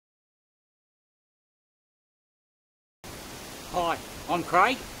Hi, I'm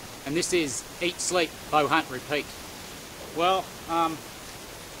Craig, and this is Eat, Sleep, Bow Hunt, Repeat. Well, I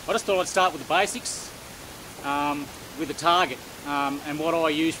just thought I'd start with the basics, with the target, and what I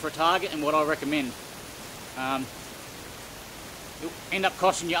use for a target and what I recommend. It'll end up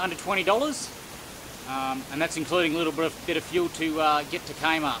costing you under $20, and that's including a little bit of fuel to get to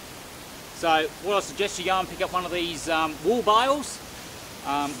Kmart. So what I suggest you go and pick up one of these wool bales.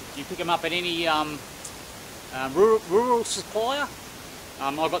 You pick them up at any rural supplier.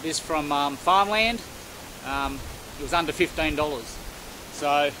 I got this from Farmland. It was under $15.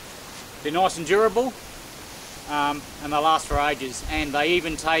 So they're nice and durable, and they last for ages, and they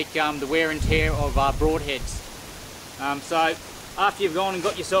even take the wear and tear of broadheads. So after you've gone and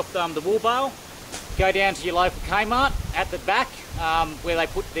got yourself the wool bale, go down to your local Kmart. At the back where they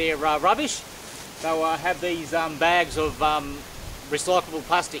put their rubbish, they'll have these bags of recyclable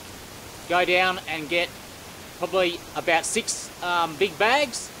plastic. Go down and get probably about 6 big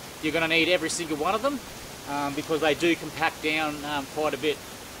bags. You're going to need every single one of them because they do compact down quite a bit.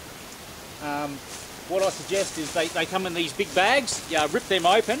 What I suggest is they come in these big bags. You rip them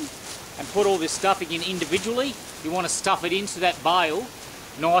open and put all this stuffing in individually. You want to stuff it into that bale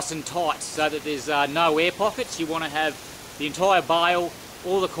nice and tight so that there's no air pockets. You want to have the entire bale,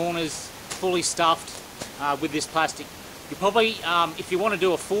 all the corners fully stuffed with this plastic. You probably, if you want to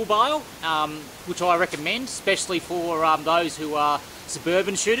do a full bale, which I recommend, especially for those who are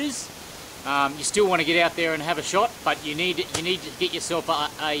suburban shooters, you still want to get out there and have a shot, but you need to get yourself a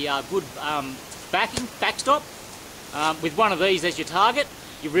good backstop. With one of these as your target,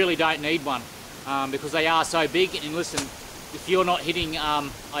 you really don't need one because they are so big. And listen, if you're not hitting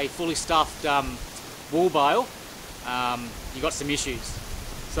a fully stuffed wool bale, you've got some issues.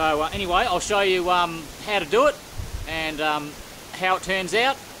 So anyway, I'll show you how to do it and how it turns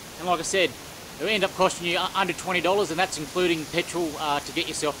out. And like I said, it'll end up costing you under $20, and that's including petrol to get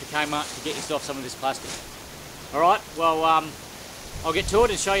yourself to Kmart to get yourself some of this plastic. Alright, well I'll get to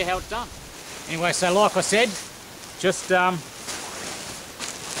it and show you how it's done. Anyway, so like I said, just get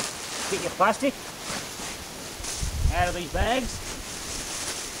your plastic out of these bags.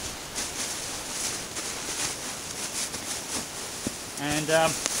 And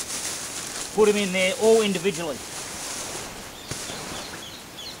put them in there all individually.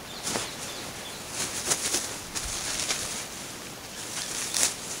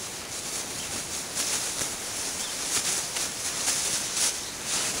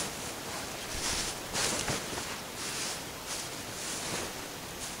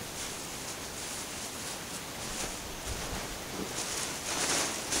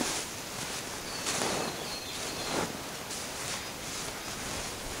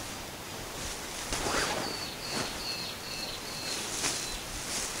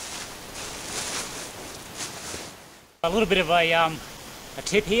 A little bit of a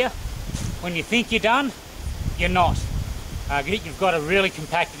tip here: when you think you're done, you're not. You've got to really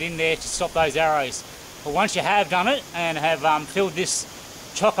compact it in there to stop those arrows. But once you have done it and have filled this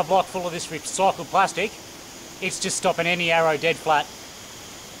chocker block full of this recycled plastic, it's just stopping any arrow dead flat.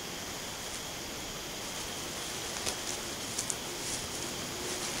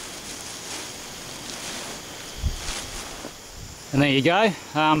 And there you go,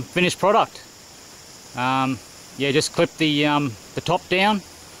 finished product. Yeah, just clip the top down.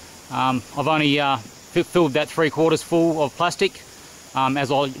 I've only filled that 3/4 full of plastic,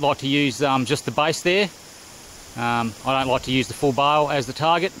 as I like to use just the base there. I don't like to use the full bale as the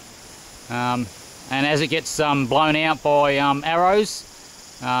target. And as it gets blown out by arrows,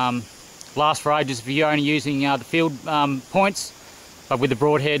 lasts for ages if you're only using the field points, but with the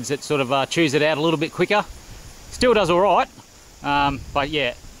broadheads it sort of chews it out a little bit quicker. Still does alright, but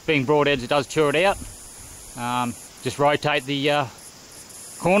yeah, being broadheads it does chew it out. Just rotate the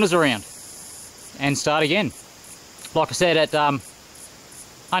corners around and start again. Like I said, at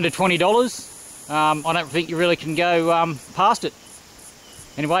under $20, I don't think you really can go past it.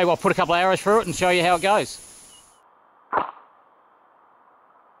 Anyway, I'll put a couple of arrows through it and show you how it goes.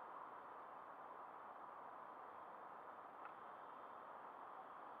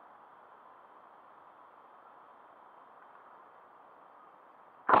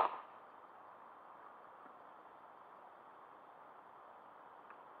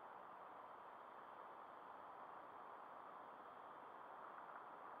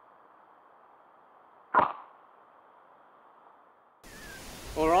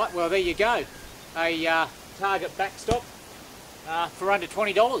 Alright, well there you go, a target backstop for under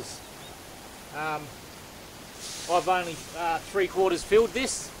 $20. I've only 3/4 filled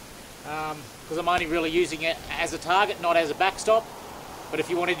this because I'm only really using it as a target, not as a backstop. But if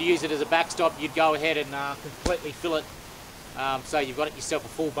you wanted to use it as a backstop, you'd go ahead and completely fill it so you've got yourself a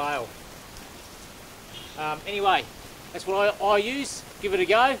full bale. Anyway, that's what I use. Give it a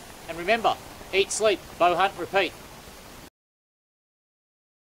go, and remember, eat, sleep, bow hunt, repeat.